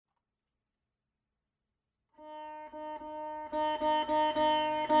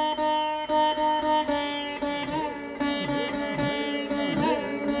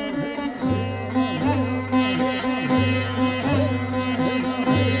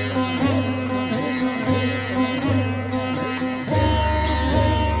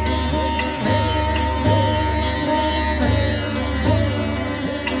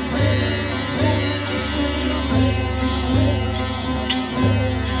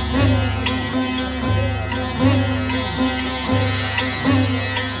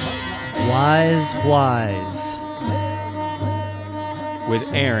Eyes Wise with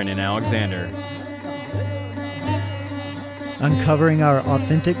Aaron and Alexander. Uncovering our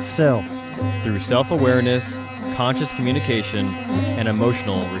authentic self through self-awareness, conscious communication, and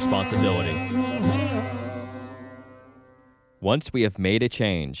emotional responsibility. Once we have made a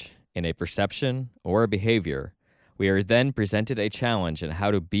change in a perception or a behavior, we are then presented a challenge in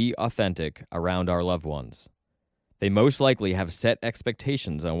how to be authentic around our loved ones. They most likely have set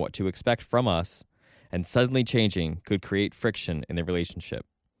expectations on what to expect from us, and suddenly changing could create friction in the relationship.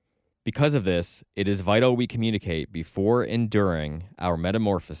 Because of this, it is vital we communicate before and during our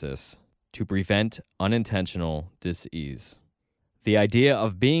metamorphosis to prevent unintentional dis-ease. The idea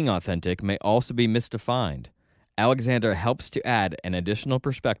of being authentic may also be misdefined. Alexander helps to add an additional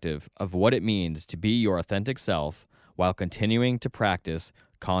perspective of what it means to be your authentic self while continuing to practice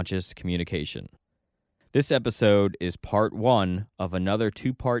conscious communication. This episode is part 1 of another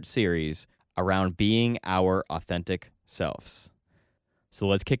 2-part series around being our authentic selves. So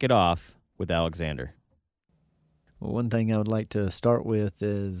let's kick it off with Alexander. Well, one thing I would like to start with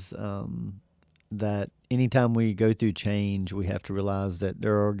is that anytime we go through change, we have to realize that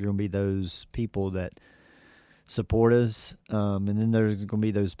there are going to be those people that support us, and then there's going to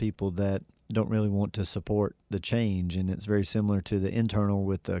be those people that don't really want to support the change. And it's very similar to the internal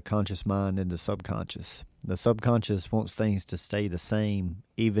with the conscious mind and the subconscious. The subconscious wants things to stay the same,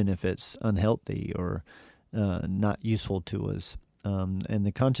 even if it's unhealthy or not useful to us. And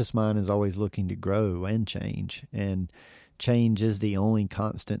the conscious mind is always looking to grow and change. And change is the only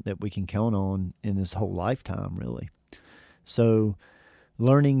constant that we can count on in this whole lifetime, really. So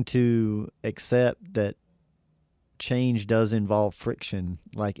learning to accept that change does involve friction,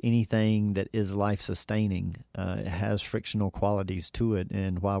 like anything that is life-sustaining. It has frictional qualities to it,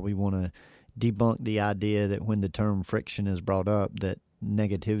 and why we want to debunk the idea that when the term friction is brought up, that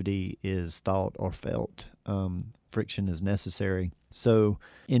negativity is thought or felt. Friction is necessary. So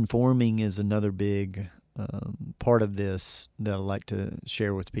informing is another big part of this that I like to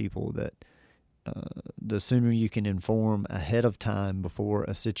share with people, that the sooner you can inform ahead of time before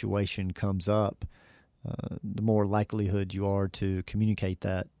a situation comes up, the more likelihood you are to communicate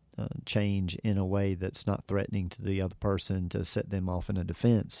that change in a way that's not threatening to the other person to set them off in a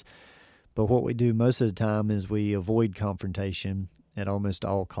defense. But what we do most of the time is we avoid confrontation at almost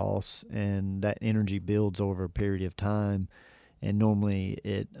all costs, and that energy builds over a period of time, and normally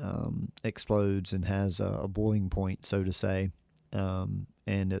it explodes and has a boiling point, so to say, and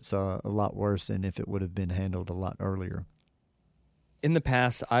it's a lot worse than if it would have been handled a lot earlier. In the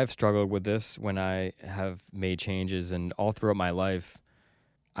past, I've struggled with this when I have made changes, and all throughout my life,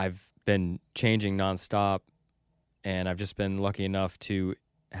 I've been changing nonstop, and I've just been lucky enough to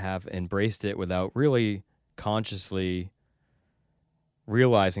have embraced it without really consciously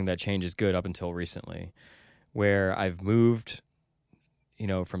realizing that change is good up until recently, where I've moved,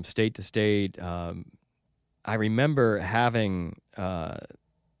 from state to state. I remember having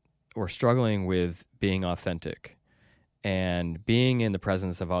or struggling with being authentic and being in the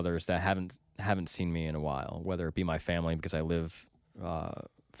presence of others that haven't seen me in a while, whether it be my family because I live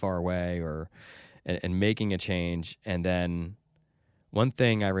far away, and making a change. And then one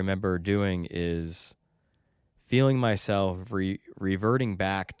thing I remember doing is feeling myself reverting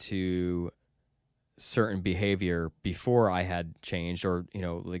back to certain behavior before I had changed, or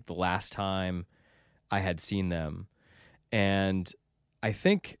like the last time I had seen them. And I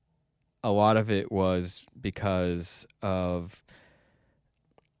think a lot of it was because of,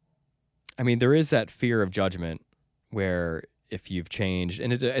 there is that fear of judgment where if you've changed,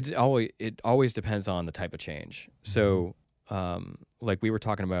 and it always depends on the type of change. So, like we were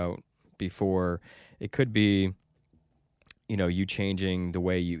talking about before, it could be, you changing the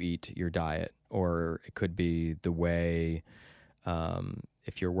way you eat your diet, or it could be the way,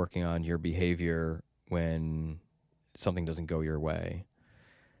 if you're working on your behavior when something doesn't go your way.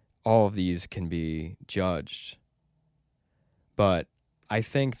 All of these can be judged. But I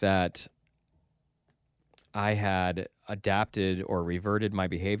think that I had adapted or reverted my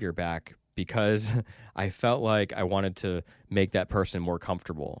behavior back because I felt like I wanted to make that person more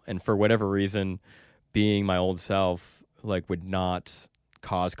comfortable. And for whatever reason, being my old self would not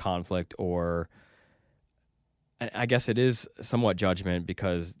cause conflict, or I guess it is somewhat judgment,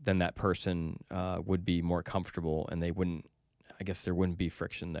 because then that person would be more comfortable and there wouldn't be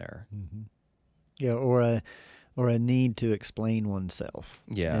friction there. Mm-hmm. Yeah, or a need to explain oneself.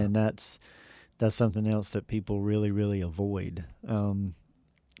 Yeah. And that's something else that people really, really avoid,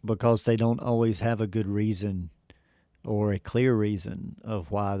 because they don't always have a good reason or a clear reason of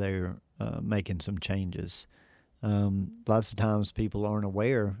why they're making some changes. Lots of times people aren't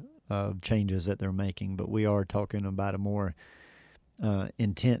aware of changes that they're making, but we are talking about a more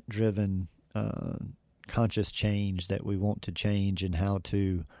intent-driven, conscious change that we want to change, and how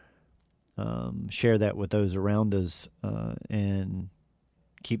to share that with those around us and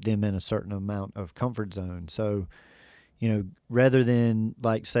keep them in a certain amount of comfort zone. So, rather than,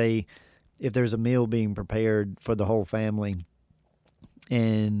 like, say, if there's a meal being prepared for the whole family,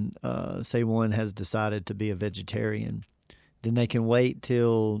 and say one has decided to be a vegetarian, then they can wait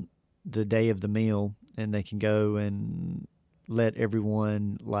till the day of the meal, and they can go and let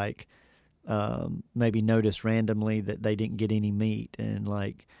everyone, like, maybe notice randomly that they didn't get any meat, and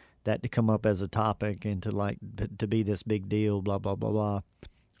like that to come up as a topic, and to be this big deal, blah, blah, blah, blah.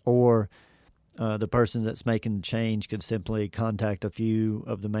 Or the person that's making the change could simply contact a few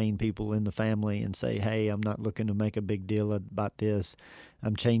of the main people in the family and say, hey, I'm not looking to make a big deal about this.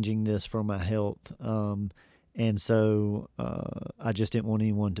 I'm changing this for my health. And so I just didn't want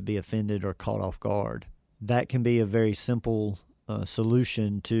anyone to be offended or caught off guard. That can be a very simple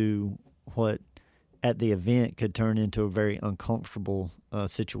solution to what at the event could turn into a very uncomfortable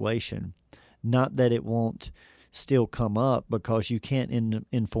situation. Not that it won't still come up, because you can't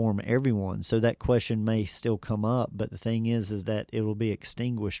inform everyone. So that question may still come up, but the thing is that it will be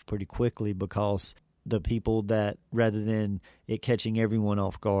extinguished pretty quickly, because the people that, rather than it catching everyone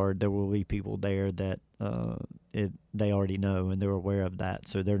off guard, there will be people there that they already know and they're aware of that.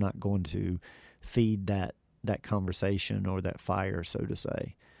 So they're not going to feed that conversation or that fire, so to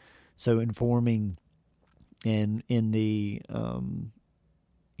say. So informing, and in the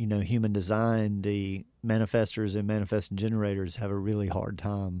human design, the manifestors and manifesting generators have a really hard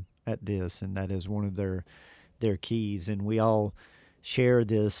time at this, and that is one of their keys. And we all share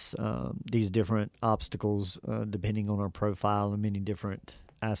these different obstacles depending on our profile and many different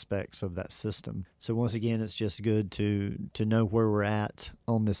aspects of that system. So once again, it's just good to know where we're at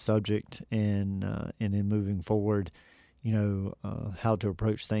on this subject, and in moving forward, how to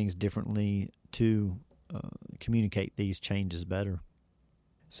approach things differently to communicate these changes better.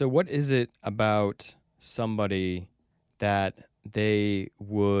 So what is it about somebody that they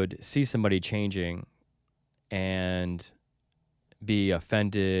would see somebody changing and be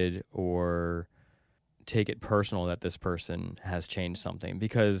offended or take it personal that this person has changed something?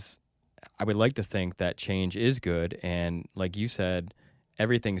 Because I would like to think that change is good, and like you said,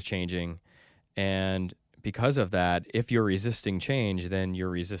 everything's changing, and because of that, if you're resisting change, then you're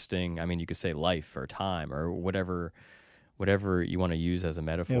resisting, you could say life or time or whatever you want to use as a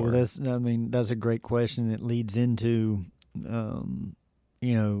metaphor. Yeah, well, that's a great question that leads into, a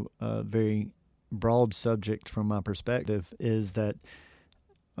very broad subject from my perspective, is that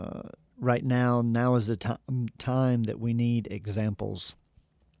right now is the time that we need examples.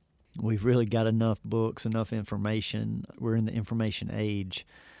 We've really got enough books, enough information. We're in the information age.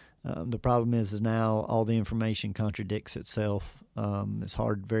 The problem is now all the information contradicts itself. It's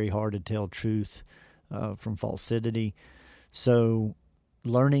very hard to tell truth from falsity. So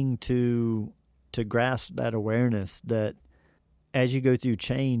learning to grasp that awareness that as you go through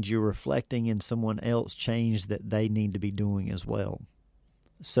change, you're reflecting in someone else change that they need to be doing as well.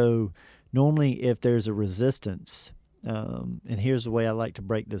 So normally if there's a resistance, and here's the way I like to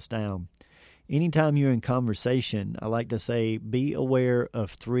break this down. Anytime you're in conversation, I like to say, be aware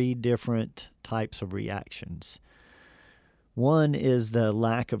of 3 different types of reactions. One is the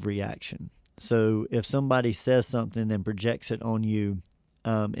lack of reaction. So if somebody says something and projects it on you,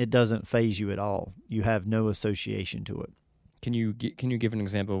 it doesn't faze you at all. You have no association to it. Can you give an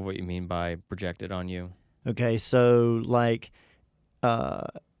example of what you mean by projected on you? Okay, so like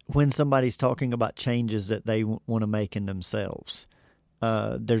when somebody's talking about changes that they want to make in themselves,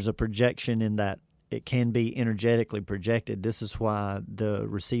 there's a projection in that. It can be energetically projected. This is why the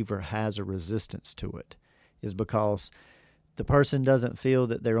receiver has a resistance to it, is because the person doesn't feel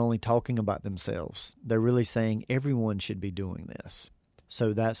that they're only talking about themselves. They're really saying everyone should be doing this.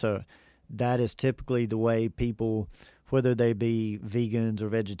 So that is typically the way people, whether they be vegans or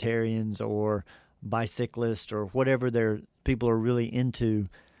vegetarians or bicyclists or whatever people are really into,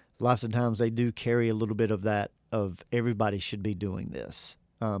 lots of times they do carry a little bit of that, of everybody should be doing this,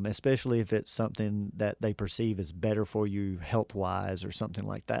 especially if it's something that they perceive as better for you health-wise or something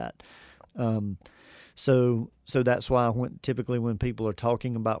like that. So that's why typically when people are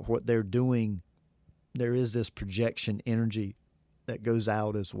talking about what they're doing, there is this projection energy that goes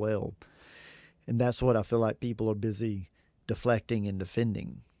out as well. And that's what I feel like people are busy deflecting and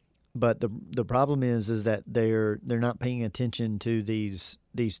defending. But the problem is that they're not paying attention to these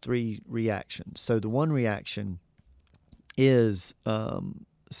 3 reactions. So the one reaction is,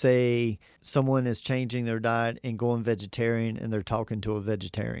 say someone is changing their diet and going vegetarian, and they're talking to a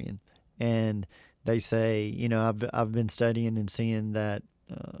vegetarian. and they say, I've been studying and seeing that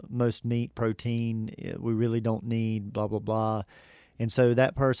most meat, protein, we really don't need, blah, blah, blah. And so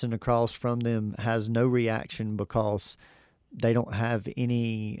that person across from them has no reaction because they don't have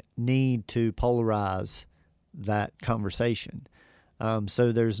any need to polarize that conversation.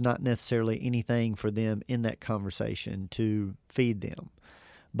 So there's not necessarily anything for them in that conversation to feed them.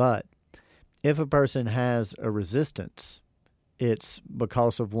 But if a person has a resistance, it's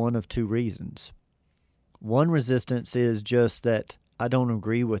because of one of two reasons. One resistance is just that I don't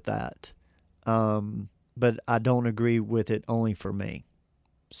agree with that, but I don't agree with it only for me.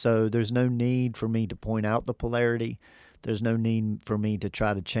 So there's no need for me to point out the polarity. There's no need for me to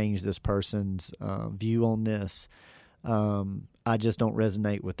try to change this person's view on this. I just don't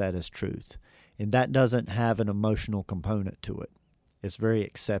resonate with that as truth. And that doesn't have an emotional component to it. It's very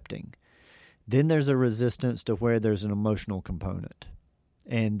accepting. Then there's a resistance to where there's an emotional component.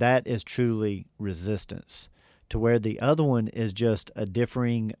 And that is truly resistance, to where the other one is just a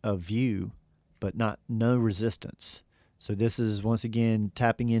differing of view, but no resistance. So this is, once again,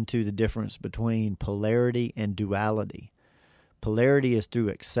 tapping into the difference between polarity and duality. Polarity is through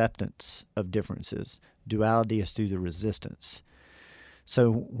acceptance of differences. Duality is through the resistance.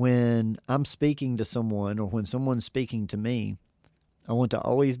 So when I'm speaking to someone, or when someone's speaking to me, I want to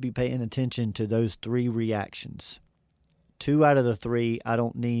always be paying attention to those three reactions. 2 out of the 3 I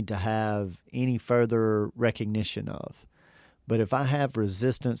don't need to have any further recognition of. But if I have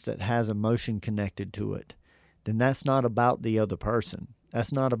resistance that has emotion connected to it, then that's not about the other person.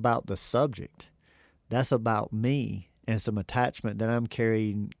 That's not about the subject. That's about me and some attachment that I'm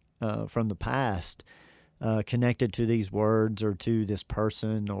carrying from the past, connected to these words or to this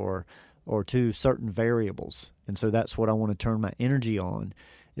person or to certain variables. And so that's what I want to turn my energy on,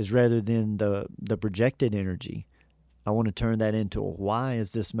 is rather than the projected energy, I want to turn that into, why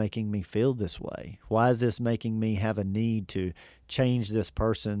is this making me feel this way? Why is this making me have a need to change this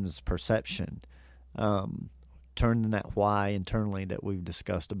person's perception? Turning that why internally that we've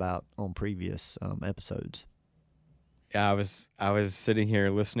discussed about on previous episodes. Yeah, I was sitting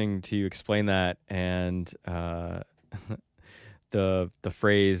here listening to you explain that, and the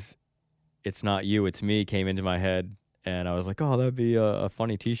phrase "it's not you, it's me" came into my head, and I was like, "Oh, that'd be a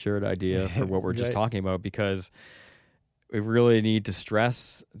funny T-shirt idea for what we're just talking about," because we really need to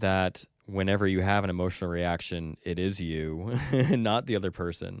stress that whenever you have an emotional reaction, it is you, not the other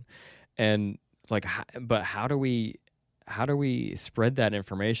person. And but how do we spread that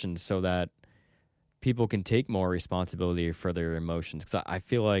information so that people can take more responsibility for their emotions? Because I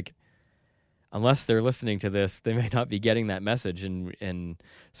feel like unless they're listening to this, they may not be getting that message. And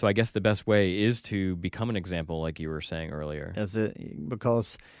so I guess the best way is to become an example, like you were saying earlier.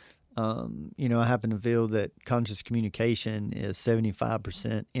 Because I happen to feel that conscious communication is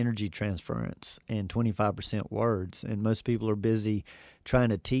 75% energy transference and 25% words. And most people are busy trying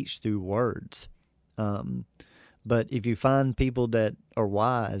to teach through words. But if you find people that are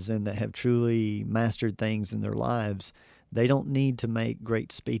wise and that have truly mastered things in their lives, they don't need to make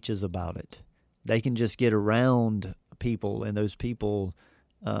great speeches about it. They can just get around people, and those people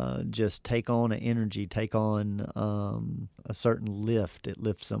just take on an energy, take on a certain lift. It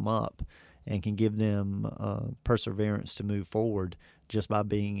lifts them up and can give them perseverance to move forward just by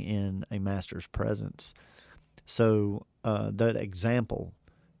being in a master's presence. So that example,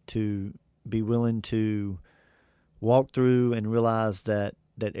 to be willing to walk through and realize that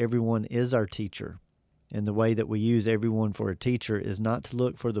everyone is our teacher. And the way that we use everyone for a teacher is not to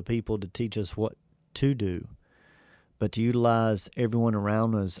look for the people to teach us what to do, but to utilize everyone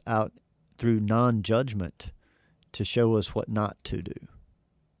around us out through non-judgment to show us what not to do.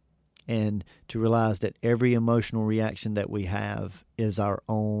 And to realize that every emotional reaction that we have is our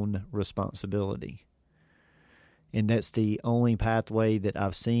own responsibility. And that's the only pathway that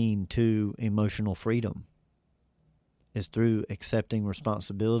I've seen to emotional freedom, is through accepting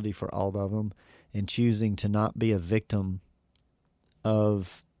responsibility for all of them and choosing to not be a victim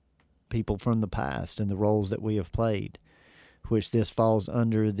of people from the past and the roles that we have played, which this falls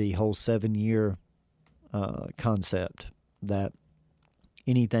under the whole 7-year concept, that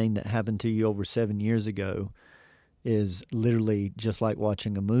anything that happened to you over 7 years ago is literally just like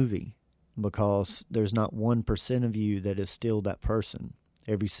watching a movie, because there's not 1% of you that is still that person.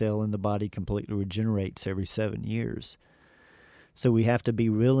 Every cell in the body completely regenerates every 7 years. So we have to be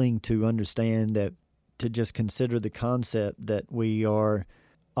willing to understand that, to just consider the concept that we are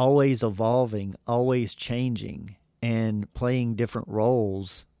always evolving, always changing, and playing different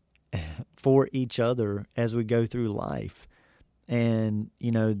roles for each other as we go through life. And,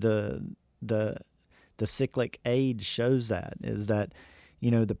 the cyclic age shows that, is that,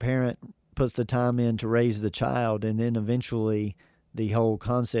 the parent puts the time in to raise the child, and then eventually the whole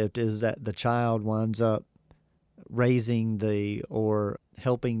concept is that the child winds up raising or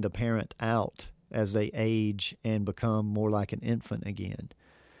helping the parent out as they age and become more like an infant again.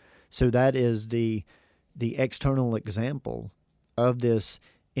 So that is the external example of this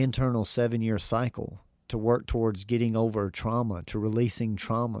internal 7-year cycle to work towards getting over trauma, to releasing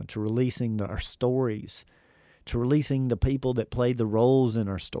our stories, to releasing the people that play the roles in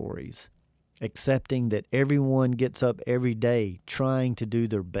our stories, accepting that everyone gets up every day trying to do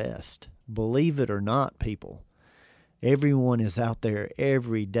their best. Believe it or not, people, everyone is out there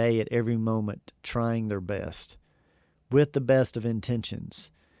every day at every moment trying their best with the best of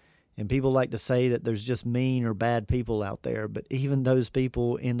intentions. And people like to say that there's just mean or bad people out there, but even those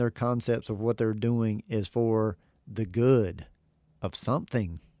people in their concepts of what they're doing is for the good of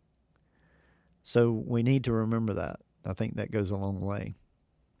something. So we need to remember that. I think that goes a long way.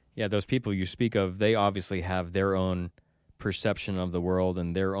 Yeah, those people you speak of, they obviously have their own perception of the world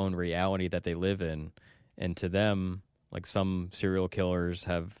and their own reality that they live in. And to them, like some serial killers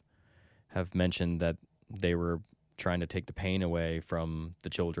have mentioned that they were trying to take the pain away from the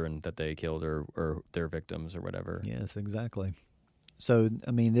children that they killed or their victims or whatever. Yes, exactly. So,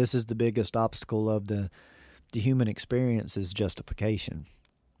 I mean, this is the biggest obstacle of the human experience is justification.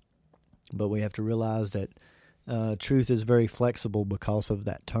 But we have to realize that truth is very flexible because of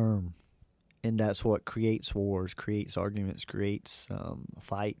that term. And that's what creates wars, creates arguments, creates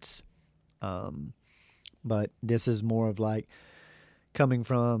fights. But this is more of like coming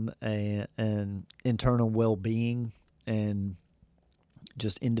from an internal well-being and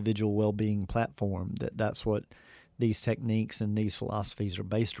just individual well-being platform. That's what these techniques and these philosophies are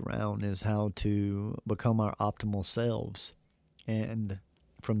based around, is how to become our optimal selves. And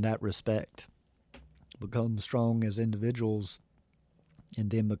from that respect, become strong as individuals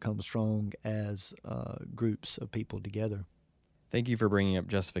and then become strong as groups of people together. Thank you for bringing up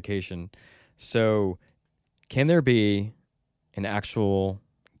justification. So can there be an actual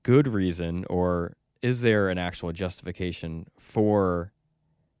good reason, or is there an actual justification for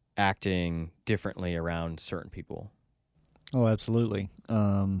acting differently around certain people? Oh, absolutely.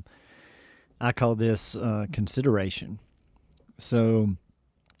 I call this consideration. So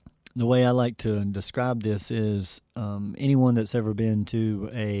the way I like to describe this is anyone that's ever been to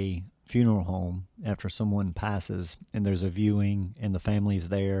a funeral home after someone passes and there's a viewing and the family's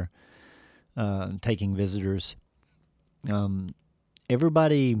there taking visitors.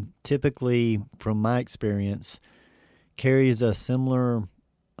 Everybody typically, from my experience, carries a similar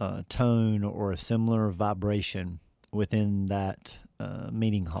tone or a similar vibration within that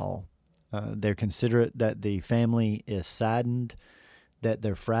meeting hall. They're considerate that the family is saddened, that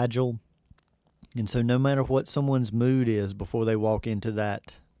they're fragile. And so no matter what someone's mood is before they walk into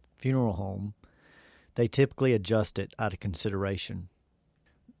that funeral home, they typically adjust it out of consideration.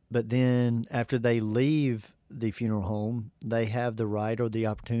 But then after they leave the funeral home, they have the right or the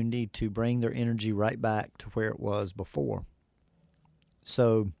opportunity to bring their energy right back to where it was before.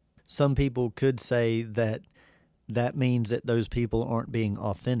 So some people could say that means that those people aren't being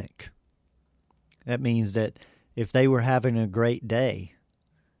authentic. That means that if they were having a great day,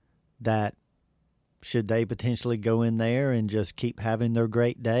 that should they potentially go in there and just keep having their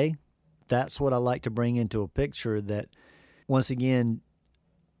great day? That's what I like to bring into a picture, that once again,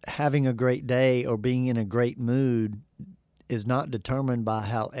 having a great day or being in a great mood is not determined by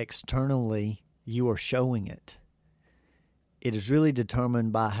how externally you are showing it. It is really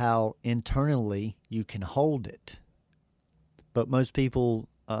determined by how internally you can hold it. But most people,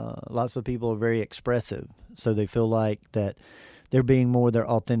 lots of people are very expressive, so they feel like that they're being more their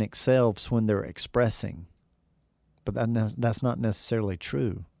authentic selves when they're expressing. But that's not necessarily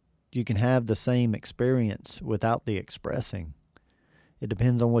true. You can have the same experience without the expressing. It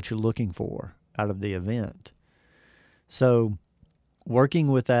depends on what you're looking for out of the event. So working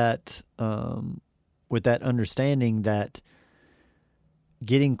with that understanding, that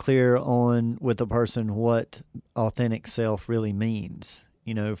getting clear on with a person what authentic self really means.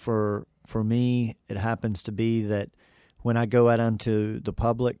 For me, it happens to be that when I go out onto the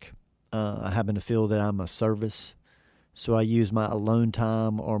public, I happen to feel that I'm of service. So I use my alone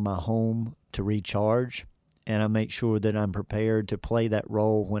time or my home to recharge, and I make sure that I'm prepared to play that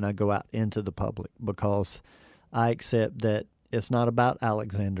role when I go out into the public, because I accept that it's not about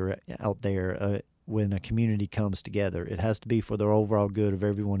Alexander out there when a community comes together. It has to be for the overall good of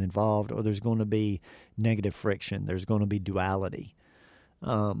everyone involved, or there's going to be negative friction. There's going to be duality.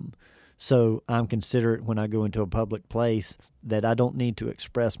 So I'm considerate when I go into a public place that I don't need to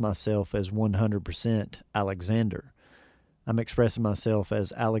express myself as 100% Alexander. I'm expressing myself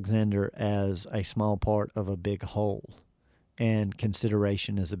as Alexander as a small part of a big whole, and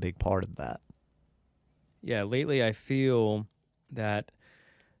consideration is a big part of that. Yeah, lately I feel that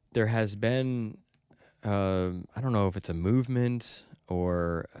there has been, I don't know if it's a movement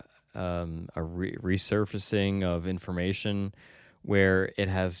or a resurfacing of information where it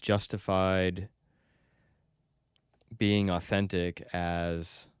has justified being authentic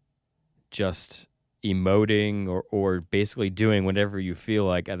as just emoting or basically doing whatever you feel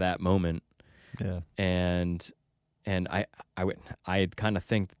like at that moment. Yeah. And I kind of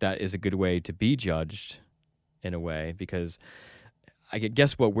think that is a good way to be judged in a way, because I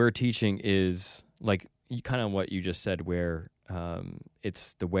guess what we're teaching is like kind of what you just said, where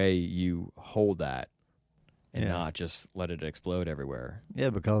it's the way you hold that and not just let it explode everywhere.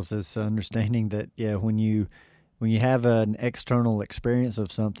 Yeah, because it's understanding that when you have an external experience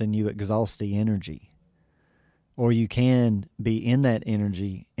of something, you exhaust the energy, or you can be in that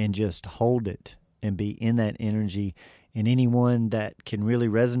energy and just hold it and be in that energy. And anyone that can really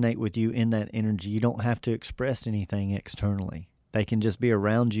resonate with you in that energy, you don't have to express anything externally. They can just be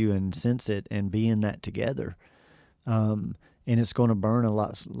around you and sense it and be in that together. And it's going to burn a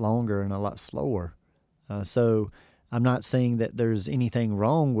lot longer and a lot slower. So I'm not saying that there's anything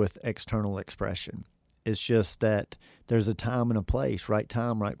wrong with external expression. It's just that there's a time and a place, right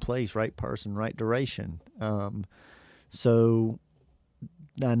time, right place, right person, right duration. So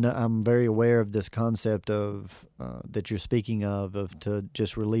I'm very aware of this concept of that you're speaking of to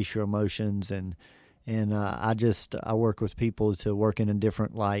just release your emotions, and I work with people to work in a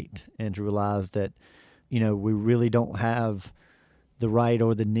different light and to realize that we really don't have the right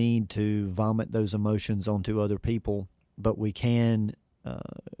or the need to vomit those emotions onto other people, but we can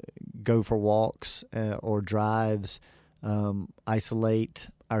go for walks or drives, isolate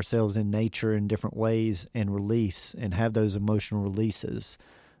ourselves in nature in different ways and release and have those emotional releases.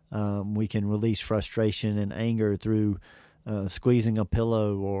 We can release frustration and anger through squeezing a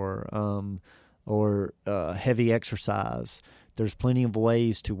pillow or heavy exercise. There's plenty of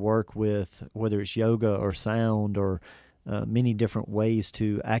ways to work with, whether it's yoga or sound or many different ways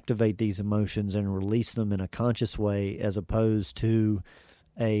to activate these emotions and release them in a conscious way, as opposed to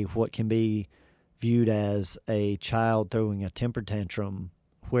what can be viewed as a child throwing a temper tantrum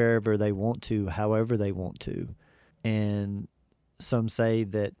wherever they want to, however they want to. And some say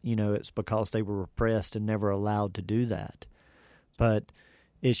that, it's because they were repressed and never allowed to do that. But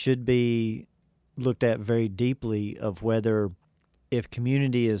it should be looked at very deeply of whether, if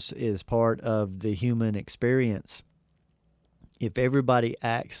community is part of the human experience, if everybody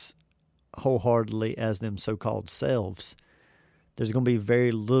acts wholeheartedly as them so-called selves, there's going to be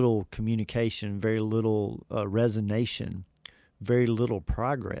very little communication, very little resonation, very little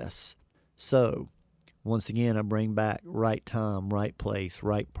progress. So, once again, I bring back right time, right place,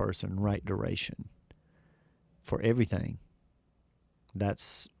 right person, right duration for everything.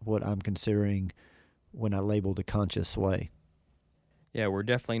 That's what I'm considering when I label the conscious way. Yeah, we're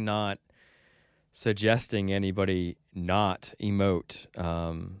definitely not suggesting anybody not emote.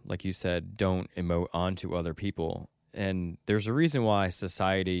 Like you said, don't emote onto other people. And there's a reason why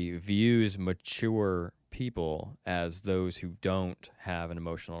society views mature people as those who don't have an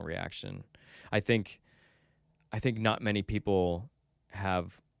emotional reaction. I think not many people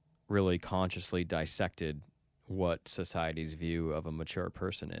have really consciously dissected what society's view of a mature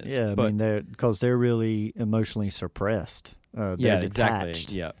person is. Yeah, because they're really emotionally suppressed. They're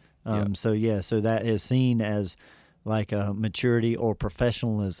detached. Exactly. Yeah. So that is seen as like a maturity or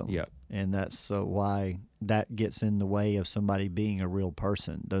professionalism. Yeah. And that's why that gets in the way of somebody being a real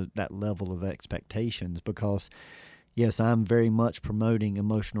person, that level of expectations. Because, yes, I'm very much promoting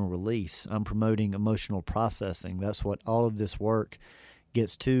emotional release. I'm promoting emotional processing. That's what all of this work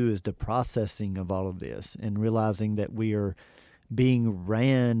gets to, is the processing of all of this, and realizing that we are being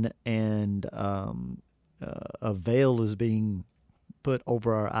ran and a veil is being put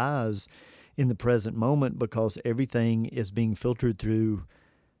over our eyes in the present moment, because everything is being filtered through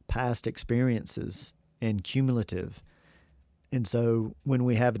past experiences and cumulative. And so when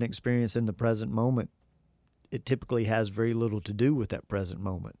we have an experience in the present moment, it typically has very little to do with that present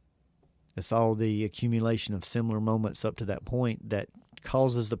moment. It's all the accumulation of similar moments up to that point that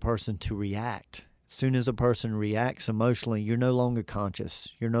causes the person to react. As soon as a person reacts emotionally, you're no longer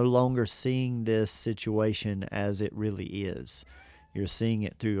conscious. You're no longer seeing this situation as it really is. You're seeing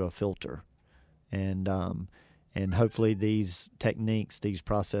it through a filter. And hopefully these techniques, these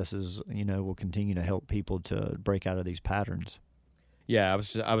processes, will continue to help people to break out of these patterns. Yeah,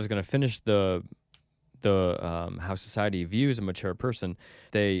 I was going to finish the how society views a mature person.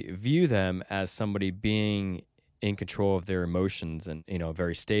 They view them as somebody being in control of their emotions and,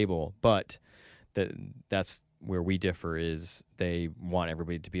 very stable. But that's where we differ, is they want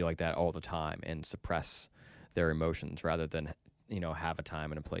everybody to be like that all the time and suppress their emotions rather than, have a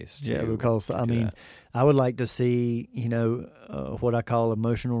time and a place to because to I do mean, that. I would like to see what I call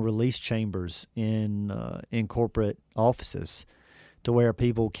emotional release chambers in corporate offices, to where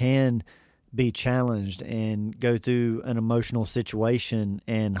people can be challenged and go through an emotional situation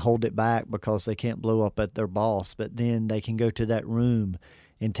and hold it back because they can't blow up at their boss, but then they can go to that room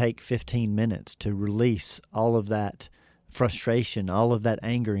and take 15 minutes to release all of that frustration, all of that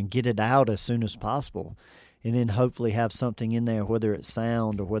anger, and get it out as soon as possible. And then hopefully have something in there, whether it's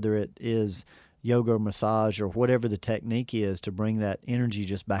sound or whether it is yoga or massage or whatever the technique is, to bring that energy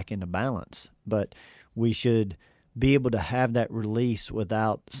just back into balance. But we should be able to have that release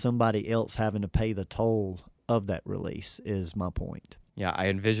without somebody else having to pay the toll of that release, is my point. Yeah, I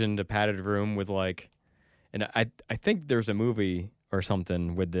envisioned a padded room with and I think there's a movie or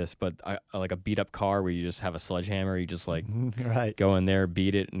something with this, but like a beat up car where you just have a sledgehammer, you just right. go in there,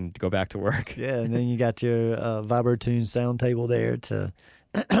 beat it, and go back to work. Yeah, and then you got your Vibrotune sound table there to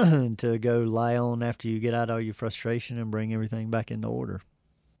to go lie on after you get out all your frustration and bring everything back into order.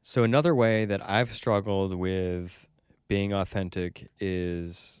 So another way that I've struggled with being authentic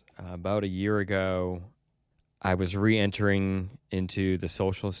is about a year ago, I was re-entering into the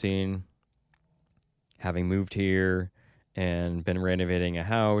social scene, having moved here and been renovating a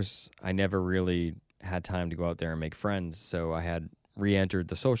house. I never really had time to go out there and make friends, so I had re-entered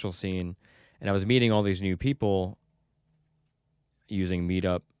the social scene, and I was meeting all these new people using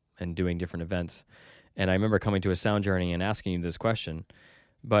Meetup and doing different events. And I remember coming to a sound journey and asking you this question,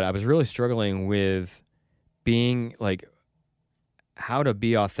 but I was really struggling with being how to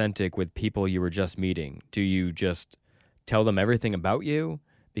be authentic with people you were just meeting. Do you just tell them everything about you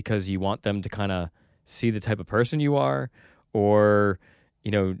because you want them to kind of see the type of person you are? Or,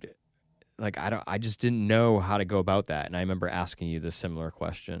 I just didn't know how to go about that. And I remember asking you this similar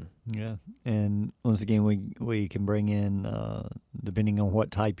question. Yeah. And once again, we can bring in, depending on what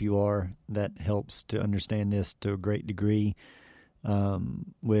type you are, that helps to understand this to a great degree.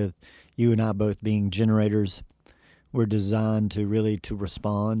 With you and I both being generators, we're designed to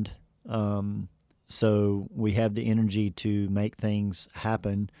respond. So we have the energy to make things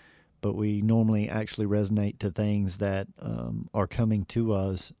happen, but we normally actually resonate to things that are coming to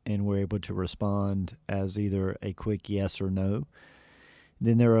us, and we're able to respond as either a quick yes or no.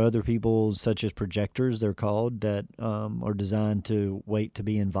 Then there are other people, such as projectors, they're called, that are designed to wait to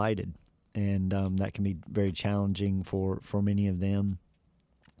be invited, and that can be very challenging for many of them.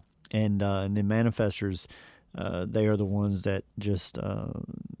 And then manifestors, they are the ones that just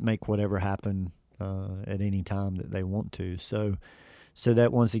make whatever happen at any time that they want to. So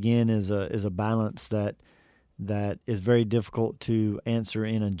that once again is a balance that is very difficult to answer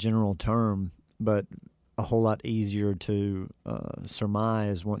in a general term, but a whole lot easier to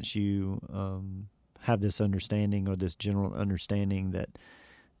surmise once you have this understanding, or this general understanding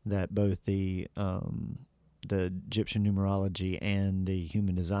that both the Egyptian numerology and the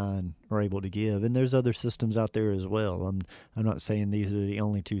human design are able to give. And there's other systems out there as well. I'm not saying these are the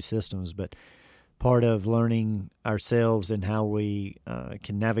only two systems, but part of learning ourselves and how we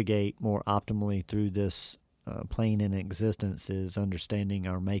can navigate more optimally through this plane in existence is understanding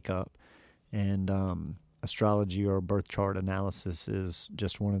our makeup. And astrology or birth chart analysis is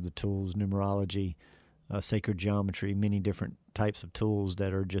just one of the tools. Numerology, sacred geometry, many different types of tools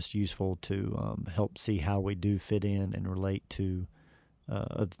that are just useful to help see how we do fit in and relate to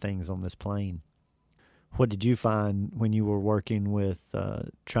other things on this plane. What did you find when you were working with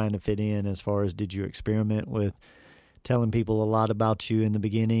trying to fit in, as far as, did you experiment with telling people a lot about you in the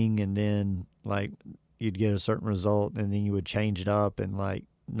beginning, and then you'd get a certain result and then you would change it up and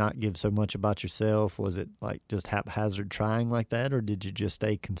not give so much about yourself? Was it just haphazard trying like that, or did you just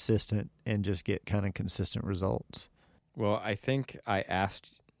stay consistent and just get kind of consistent results? Well, I think I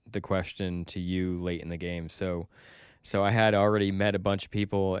asked the question to you late in the game. So I had already met a bunch of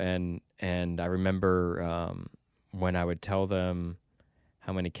people, and I remember when I would tell them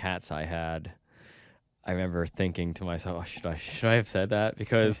how many cats I had, I remember thinking to myself, oh, should I have said that?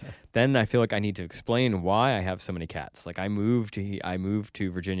 Because then I feel like I need to explain why I have so many cats. I moved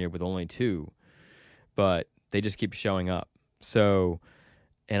to Virginia with only 2, but they just keep showing up. So,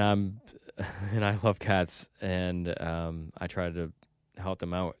 and I love cats, and I try to help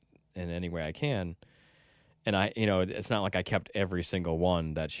them out in any way I can. And it's not like I kept every single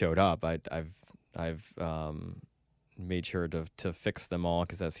one that showed up. I've made sure to fix them all,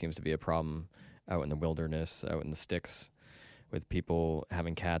 because that seems to be a problem out in the wilderness, out in the sticks, with people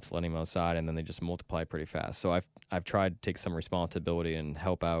having cats, letting them outside, and then they just multiply pretty fast. So I've tried to take some responsibility and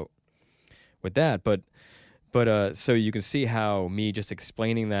help out with that. But so you can see how me just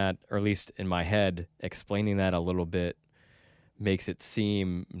explaining that, or at least in my head, explaining that a little bit makes it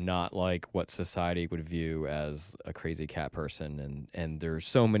seem not like what society would view as a crazy cat person. And there's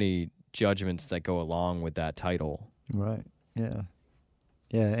so many judgments that go along with that title. Right. Yeah.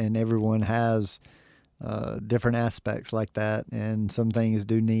 Yeah. And everyone has different aspects like that. And some things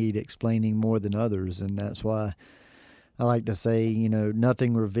do need explaining more than others. And that's why I like to say,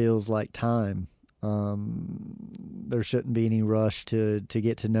 nothing reveals like time. There shouldn't be any rush to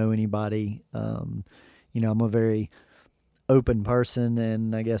get to know anybody. I'm a very open person,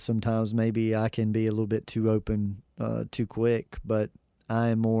 and I guess sometimes maybe I can be a little bit too open too quick, but I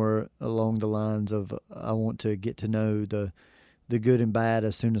am more along the lines of I want to get to know the good and bad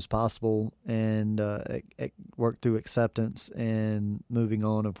as soon as possible, and work through acceptance and moving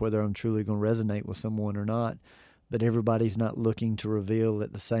on of whether I'm truly going to resonate with someone or not. But everybody's not looking to reveal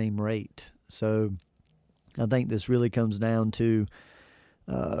at the same rate. So I think this really comes down to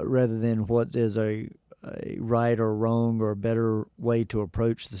rather than what is a right or wrong or a better way to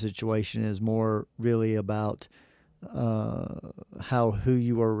approach the situation, is more really about who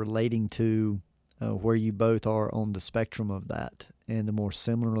you are relating to, where you both are on the spectrum of that, and the more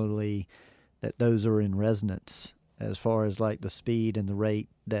similarly that those are in resonance as far as like the speed and the rate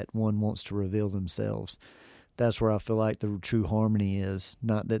that one wants to reveal themselves. That's where I feel like the true harmony is.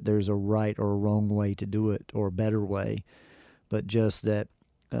 Not that there's a right or a wrong way to do it or a better way, but just that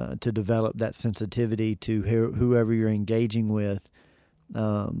to develop that sensitivity to whoever you're engaging with.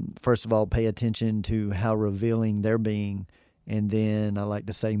 First of all, pay attention to how revealing they're being, and then I like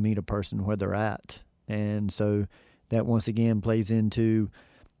to say meet a person where they're at. And so that once again plays into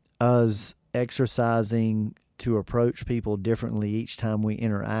us exercising to approach people differently each time we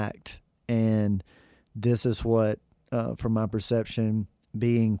interact. And this is what, from my perception,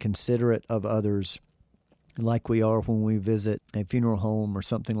 being considerate of others, like we are when we visit a funeral home or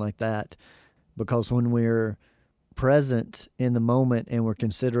something like that. Because when we're present in the moment and we're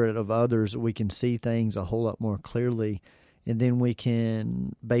considerate of others, we can see things a whole lot more clearly. And then we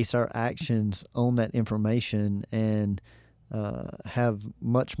can base our actions on that information and have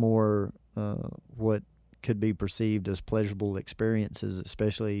much more what could be perceived as pleasurable experiences,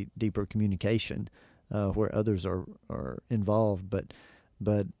 especially deeper communication where others are involved. But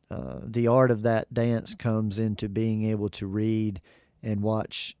the art of that dance comes into being able to read and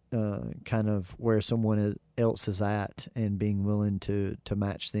watch kind of where someone else is at, and being willing to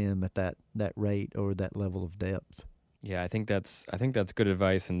match them at that rate or that level of depth. Yeah, I think that's good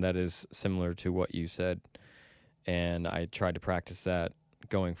advice, and that is similar to what you said. And I tried to practice that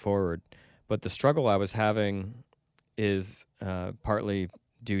going forward. But the struggle I was having is partly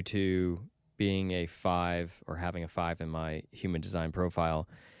due to being a 5 or having a 5 in my human design profile.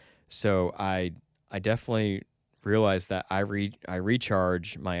 So I definitely realized that I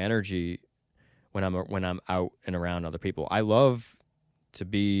recharge my energy when I'm out and around other people. I love to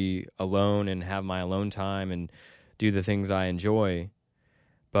be alone and have my alone time and do the things I enjoy.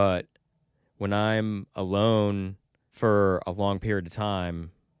 But when I'm alone for a long period of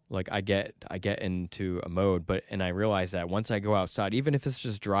time, like I get into a mode, and I realize that once I go outside, even if it's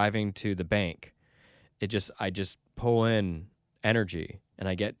just driving to the bank, I just pull in energy and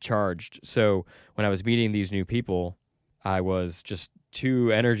I get charged. So when I was meeting these new people, I was just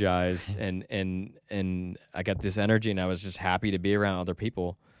too energized and I got this energy, and I was just happy to be around other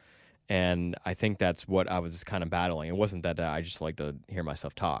people. And I think that's what I was kind of battling. It wasn't that I just like to hear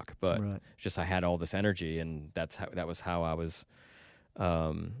myself talk, but Right. just I had all this energy, and that was how I was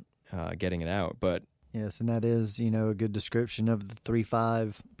getting it out. But Yes, and that is, a good description of the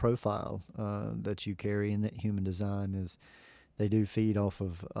 3-5 profile that you carry in that human design. Is they do feed off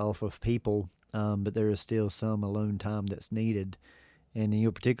of people, but there is still some alone time that's needed. And in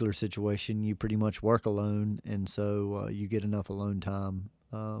your particular situation, you pretty much work alone, and so you get enough alone time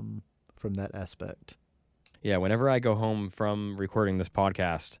from that aspect. yeah, whenever I go home from recording this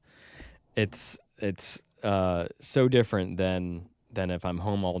podcast, it's so different than if I'm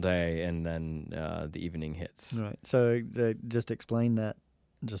home all day and then the evening hits. Right. So just explain that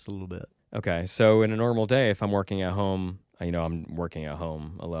just a little bit. Okay, so in a normal day, if I'm working at home, I'm working at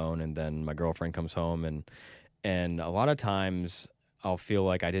home alone, and then my girlfriend comes home, and a lot of times I'll feel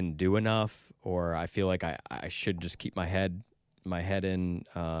like I didn't do enough, or I feel like I should just keep my head in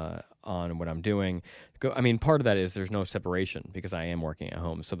on what I'm doing. Part of that is there's no separation because I am working at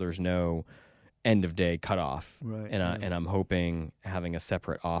home, so there's no end of day cutoff. Right. And I'm hoping having a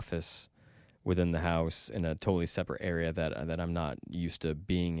separate office within the house in a totally separate area that I'm not used to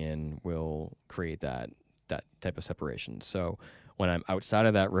being in will create that type of separation. So when I'm outside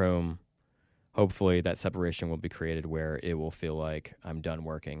of that room, hopefully that separation will be created where it will feel like I'm done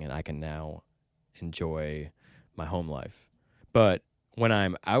working and I can now enjoy my home life. But when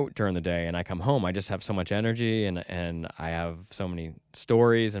I'm out during the day and I come home, I just have so much energy and I have so many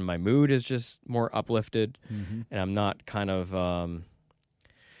stories and my mood is just more uplifted. Mm-hmm. And I'm not kind of,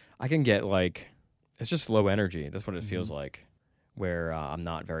 I can get like, it's just low energy. That's what it feels like, where I'm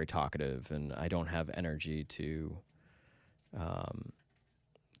not very talkative and I don't have energy to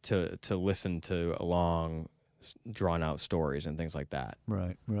listen to long, drawn out stories and things like that.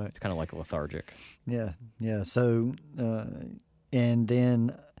 Right. It's kind of like lethargic. Yeah. So, and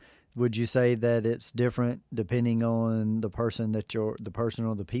then would you say that it's different depending on the person or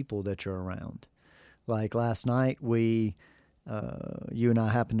the people that you're around? Like last night, you and I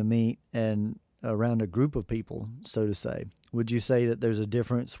happened to meet and around a group of people, so to say. Would you say that there's a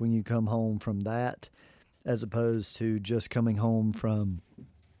difference when you come home from that as opposed to just coming home from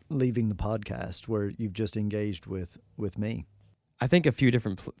leaving the podcast where you've just engaged with me? I think a few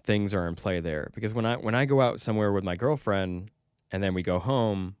different things are in play there, because when I go out somewhere with my girlfriend and then we go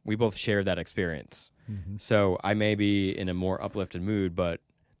home, we both share that experience. Mm-hmm. So I may be in a more uplifted mood, but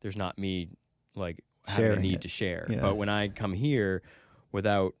there's not me like having a need to share. Yeah. But when I come here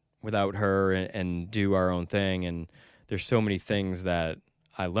without her and do our own thing, and there's so many things that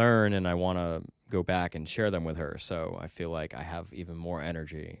I learn and I want to go back and share them with her. So I feel like I have even more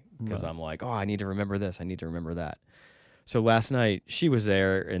energy because I'm like, oh, I need to remember this. I need to remember that. So last night she was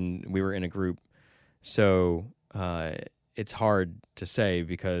there and we were in a group. So it's hard to say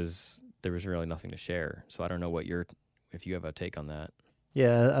because there was really nothing to share. So I don't know if you have a take on that.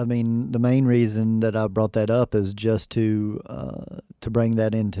 Yeah, I mean, the main reason that I brought that up is just to bring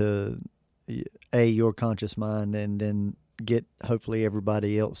that into your conscious mind, and then get hopefully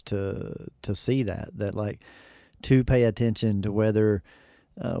everybody else to see that like to pay attention to whether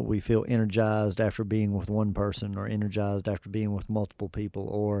we feel energized after being with one person, or energized after being with multiple people,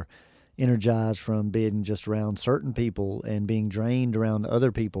 or energized from being just around certain people and being drained around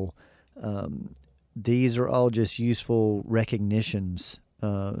other people. These are all just useful recognitions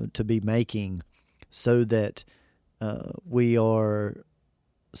to be making, so that we are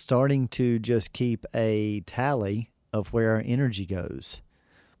starting to just keep a tally of where our energy goes.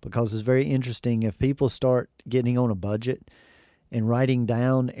 Because it's very interesting, if people start getting on a budget and writing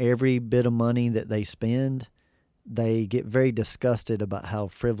down every bit of money that they spend, they get very disgusted about how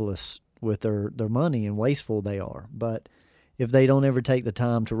frivolous with their money and wasteful they are. But if they don't ever take the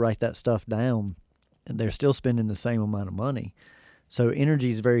time to write that stuff down, they're still spending the same amount of money. So energy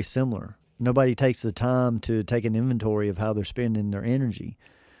is very similar. Nobody takes the time to take an inventory of how they're spending their energy.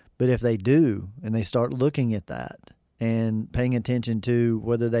 But if they do, and they start looking at that and paying attention to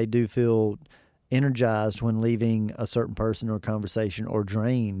whether they do feel energized when leaving a certain person or conversation, or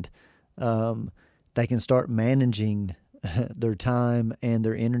drained, they can start managing their time and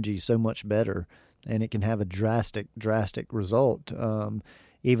their energy so much better. And it can have a drastic result.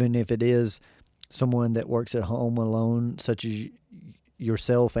 Even if it is someone that works at home alone, such as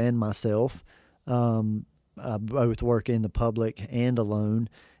yourself and myself, both work in the public and alone.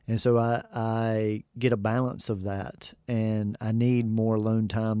 And so I get a balance of that, and I need more alone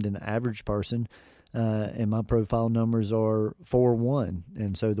time than the average person. And my profile numbers are 4-1,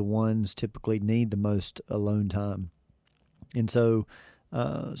 and so the ones typically need the most alone time. And so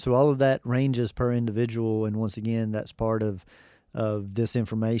all of that ranges per individual. And once again, that's part of this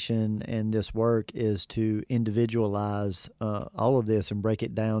information and this work, is to individualize all of this and break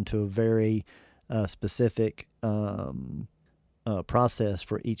it down to a very specific process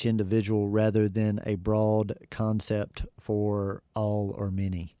for each individual, rather than a broad concept for all or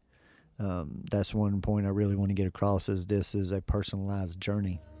many. That's one point I really want to get across, is this is a personalized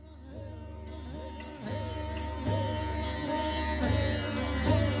journey.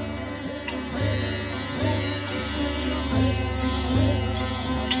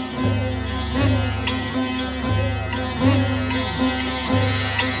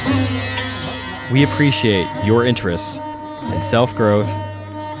 We appreciate your interest in self-growth,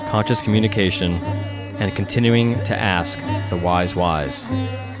 conscious communication, and continuing to ask the wise whys.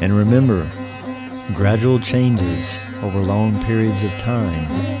 And remember, gradual changes over long periods of time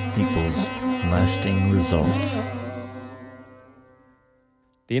equals lasting results.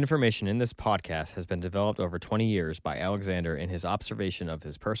 The information in this podcast has been developed over 20 years by Alexander in his observation of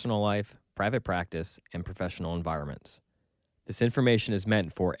his personal life, private practice, and professional environments. This information is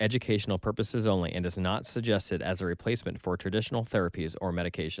meant for educational purposes only and is not suggested as a replacement for traditional therapies or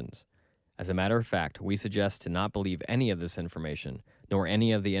medications. As a matter of fact, we suggest to not believe any of this information, nor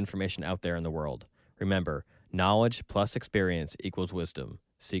any of the information out there in the world. Remember, knowledge plus experience equals wisdom.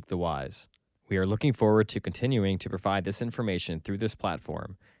 Seek the wise. We are looking forward to continuing to provide this information through this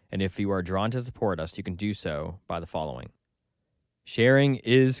platform, and if you are drawn to support us, you can do so by the following. Sharing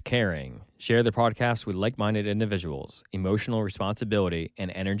is caring. Share the podcast with like-minded individuals. Emotional responsibility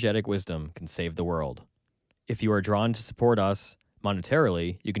and energetic wisdom can save the world. If you are drawn to support us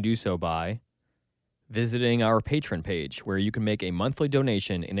monetarily, you can do so by visiting our Patreon page, where you can make a monthly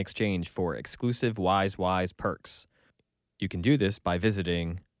donation in exchange for exclusive Wise perks. You can do this by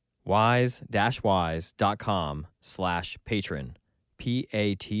visiting wise-wise.com/patron,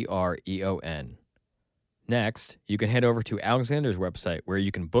 Patreon. Next, you can head over to Alexander's website, where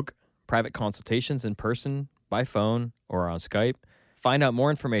you can book private consultations in person, by phone, or on Skype. Find out more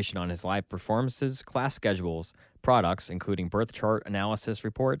information on his live performances, class schedules, products, including birth chart analysis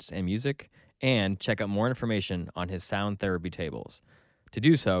reports and music, and check out more information on his sound therapy tables. To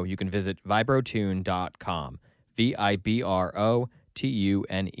do so, you can visit vibrotune.com,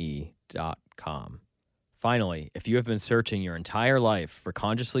 vibrotune.com. Finally, if you have been searching your entire life for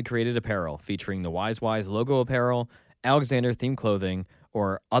consciously created apparel featuring the Wise logo apparel, Alexander themed clothing,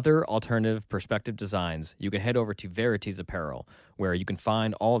 or other alternative perspective designs, you can head over to Verities Apparel, where you can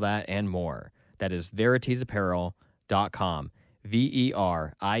find all that and more. That is veritiesapparel.com,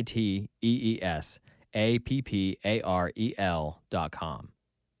 VERITEESAPPAREL.com.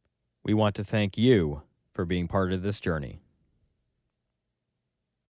 We want to thank you for being part of this journey.